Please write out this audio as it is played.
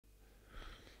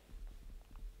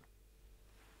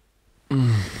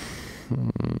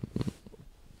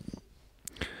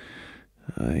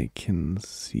I can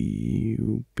see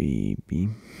you, baby.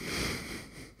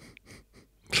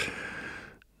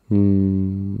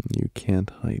 You can't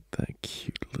hide that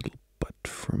cute little butt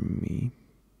from me.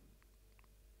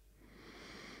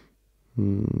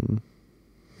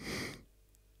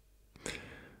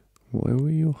 Why were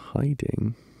you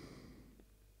hiding?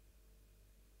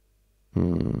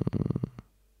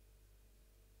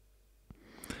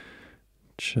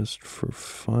 Just for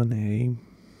fun, eh?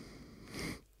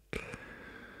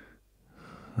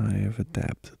 I have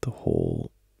adapted the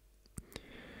whole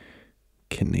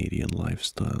Canadian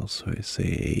lifestyle, so I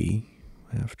say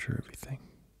eh after everything.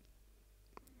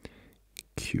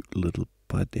 Cute little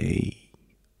butt, eh?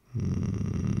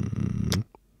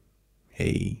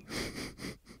 Hey.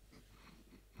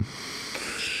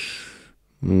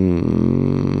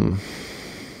 Mm.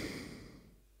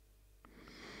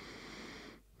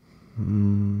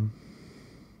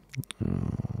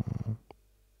 Oh.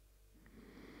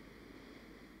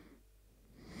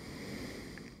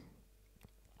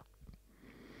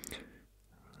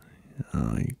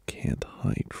 You can't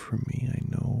hide from me, I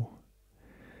know.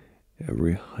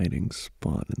 Every hiding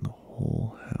spot in the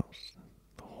whole house,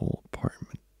 the whole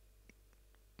apartment.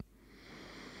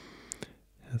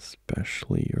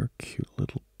 Especially your cute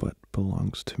little butt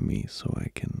belongs to me, so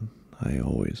I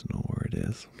always know where it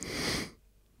is.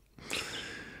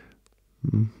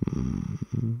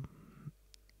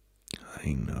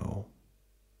 I know.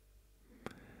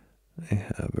 I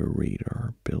have a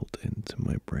radar built into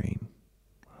my brain.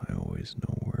 I always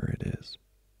know where it is.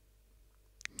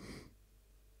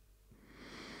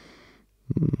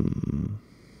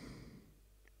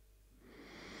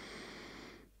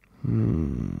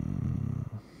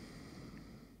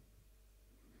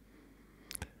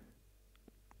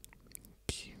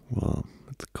 Well,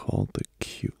 it's called the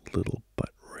cute little butt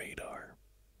radar.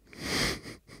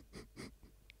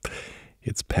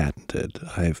 It's patented.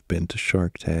 I've been to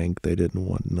Shark Tank. They didn't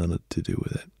want none to do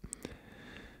with it.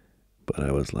 But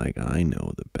I was like, I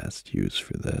know the best use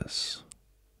for this.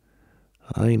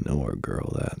 I know a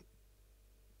girl that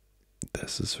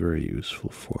this is very useful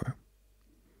for.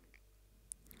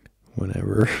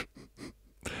 Whenever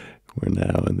we're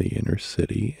now in the inner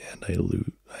city and I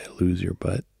lose your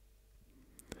butt,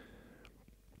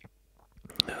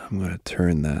 I'm gonna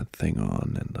turn that thing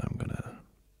on and I'm gonna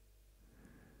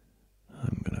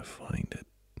find it.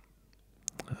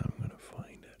 I'm gonna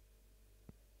find it.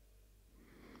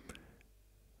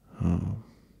 Oh.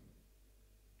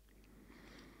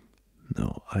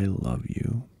 No, I love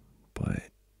you, but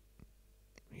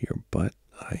your butt,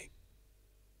 I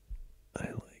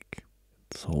like.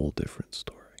 It's a whole different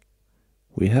story.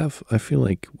 I feel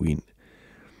like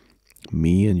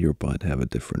me and your butt have a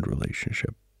different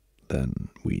relationship than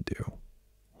we do.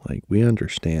 Like, we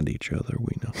understand each other,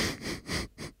 we know.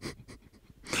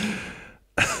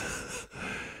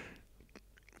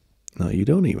 No, you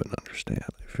don't even understand,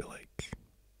 I feel like.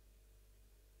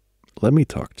 Let me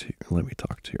talk to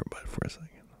your butt for a second.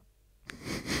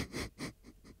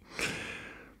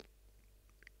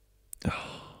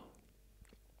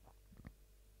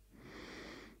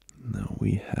 No,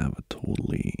 we have a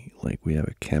totally, like, we have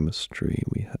a chemistry,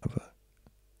 we have a.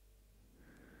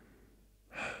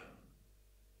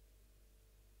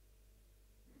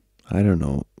 I don't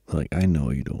know, like, I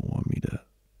know you don't want me to,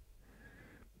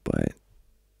 but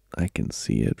I can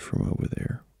see it from over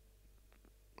there.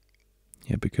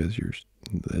 Yeah, because there's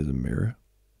a mirror.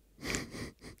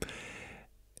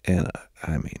 And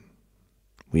I mean,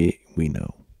 we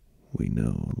know,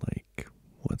 like,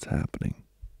 what's happening.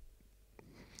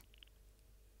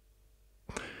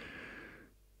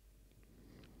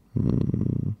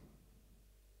 Do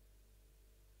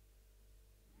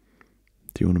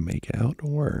you want to make out,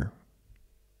 or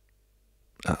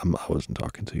I wasn't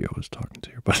talking to you. I was talking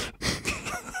to your butt.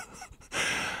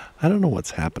 I don't know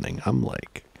what's happening. I'm on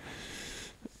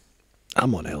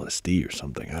LSD or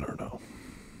something. I don't know.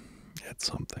 It's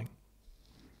something.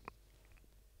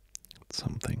 It's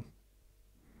something.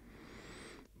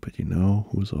 But you know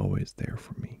who's always there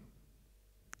for me?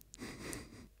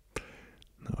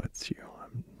 No, it's you.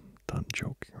 I'm done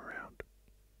joking around.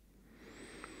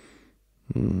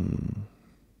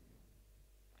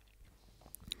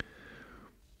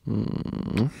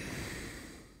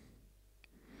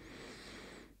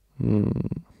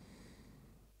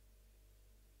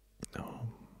 No.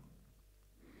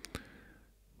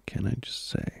 Can I just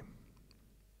say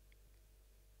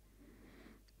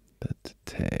that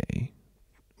today,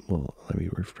 well, let me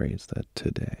rephrase that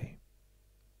today,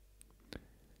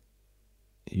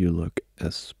 you look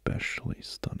especially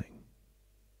stunning.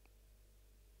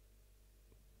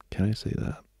 Can I say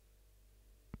that?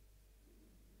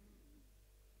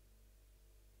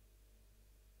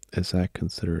 Is that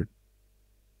considered?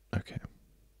 Okay.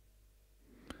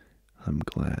 I'm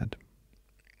glad.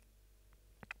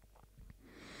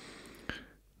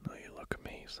 No, you look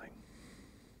amazing.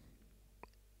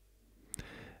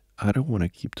 I don't want to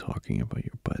keep talking about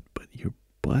your butt, but your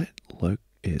butt look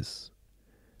is,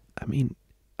 I mean,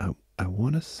 I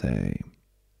want to say,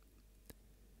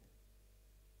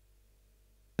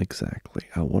 exactly,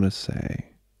 I want to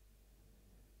say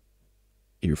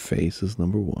your face is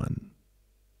number one,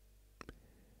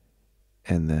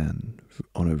 and then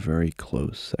on a very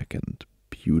close second,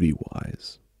 beauty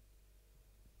wise,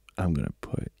 I'm gonna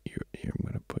put your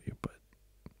butt.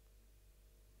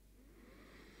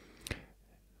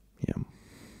 Yeah.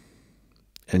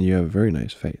 And you have a very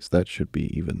nice face. That should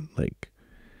be even like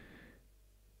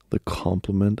the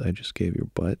compliment I just gave your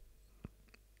butt,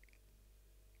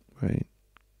 right?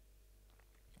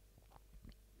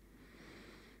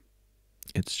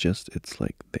 It's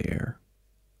like there,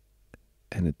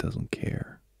 and it doesn't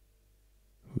care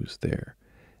who's there.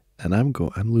 And I'm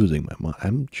losing my mind.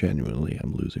 I'm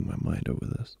losing my mind over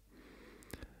this.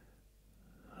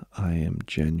 I am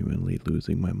genuinely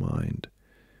losing my mind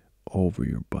over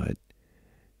your butt.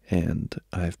 And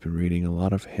I've been reading a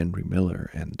lot of Henry Miller,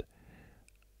 and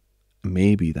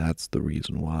maybe that's the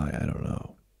reason why. I don't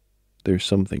know. There's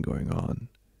something going on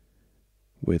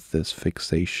with this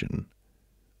fixation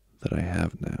that I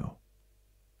have now.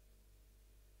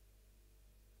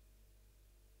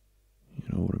 You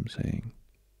know what I'm saying?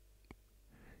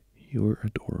 You're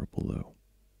adorable, though.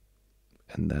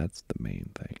 And that's the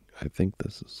main thing. I think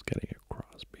this is getting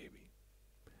across, baby.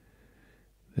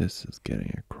 This is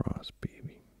getting across,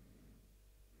 baby.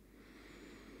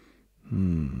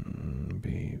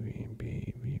 Baby,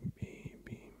 baby,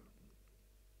 baby.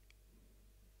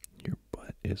 Your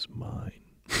butt is mine.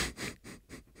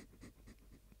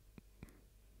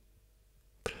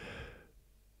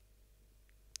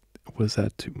 Was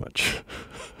that too much?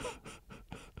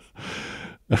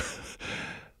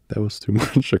 That was too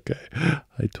much. Okay,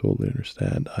 I totally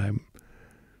understand.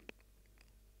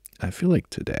 I feel like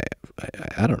today,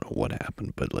 I don't know what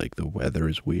happened, but like the weather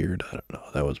is weird. I don't know.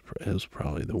 It was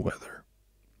probably the weather.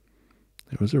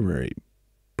 It was a very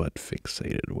butt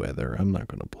fixated weather. I'm not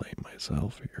going to blame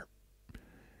myself here.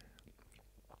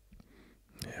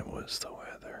 It was the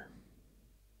weather.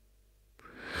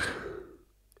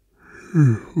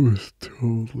 It was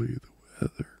totally the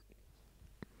weather.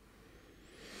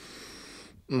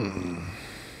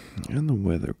 And the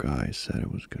weather guy said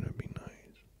it was going to be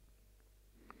nice.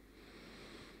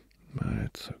 But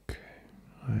it's okay.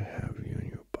 I have you in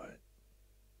your butt.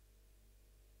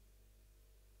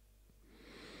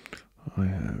 I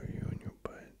have you in your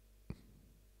butt.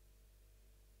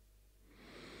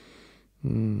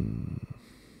 Mm.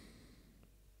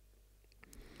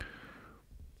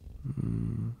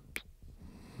 Mm.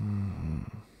 Mm.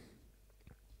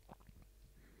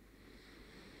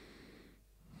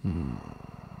 Mm.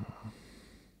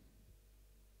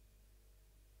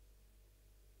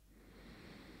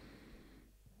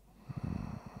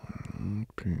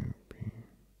 Baby,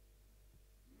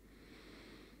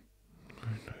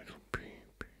 my little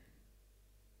baby.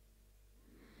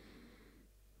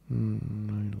 I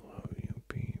love you,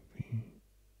 baby.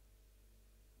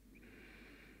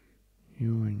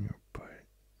 You and your butt.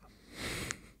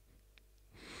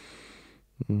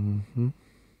 Mm-hmm.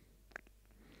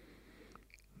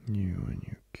 You and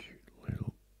your cute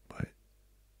little butt.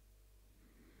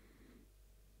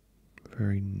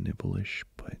 Very nibblish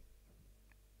butt.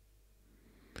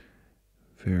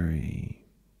 Very,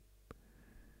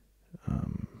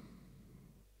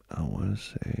 I want to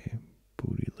say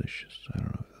bootylicious. I don't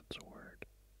know if that's a word.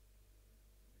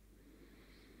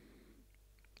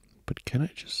 But can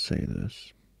I just say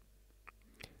this?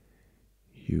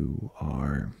 You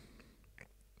are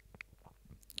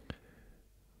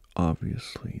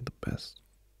obviously the best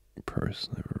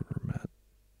person I've ever met.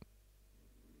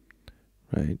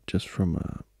 Right? Just from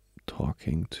a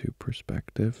talking to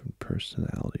perspective and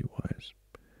personality wise.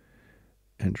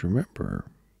 And remember,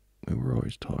 we were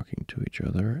always talking to each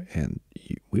other, and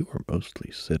we were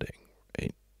mostly sitting,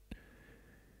 right?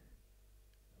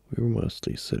 We were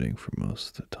mostly sitting for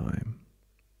most of the time.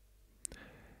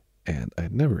 And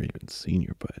I'd never even seen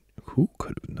your butt. Who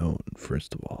could have known,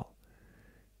 first of all?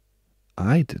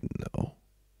 I didn't know.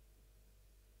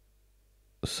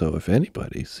 So if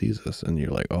anybody sees us and you're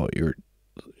like, oh, you're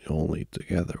only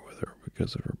together with her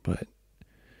because of her butt,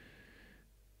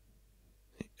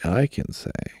 I can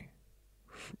say,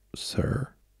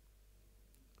 sir,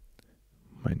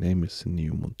 my name is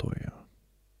Sinio Montoya.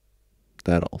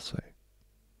 That I'll say.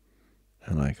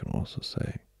 And I can also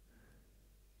say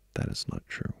that is not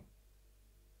true.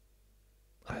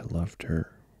 I loved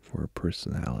her for her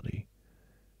personality,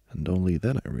 and only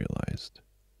then I realized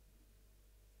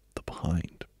the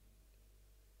behind.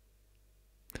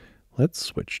 Let's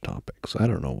switch topics. I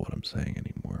don't know what I'm saying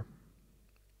anymore.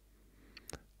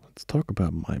 Let's talk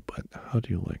about my butt. How do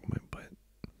you like my butt?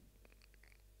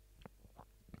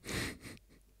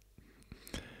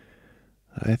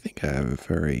 I think I have a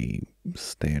very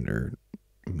standard,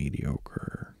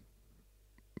 mediocre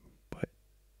butt.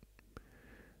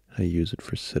 I use it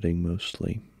for sitting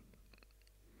mostly.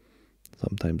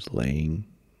 Sometimes laying.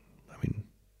 I mean,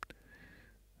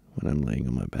 when I'm laying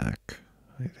on my back,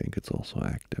 I think it's also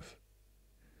active.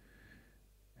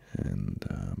 And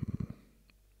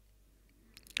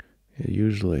it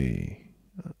usually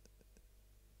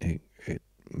it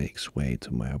makes way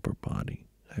to my upper body.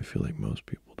 I feel like most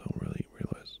people don't really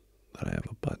realize that I have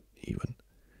a butt even.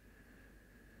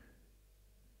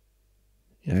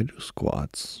 Yeah, I do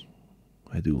squats,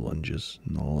 I do lunges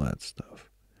and all that stuff.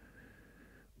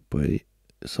 But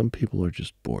some people are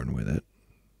just born with it.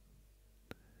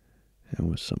 And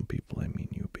with some people, I mean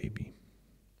you, baby.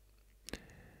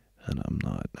 And I'm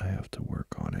not. I have to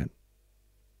work on it.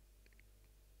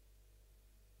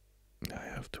 I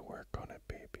have to work on it,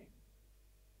 baby.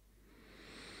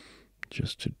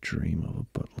 Just to dream of a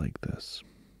butt like this.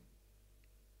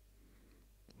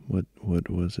 What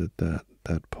was it that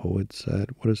poet said?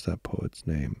 What is that poet's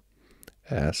name?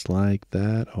 Ass like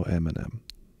that? Oh, Eminem.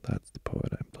 That's the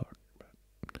poet I'm talking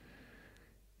about.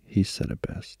 He said it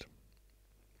best.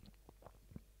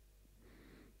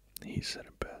 He said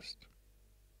it best.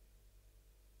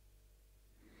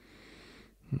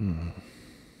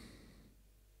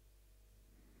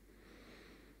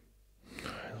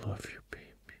 I love you,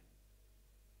 baby.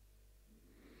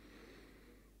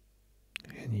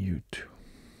 And you too.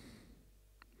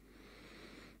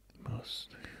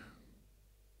 Most.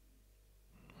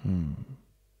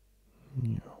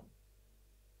 You know.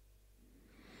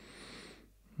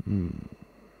 Hmm.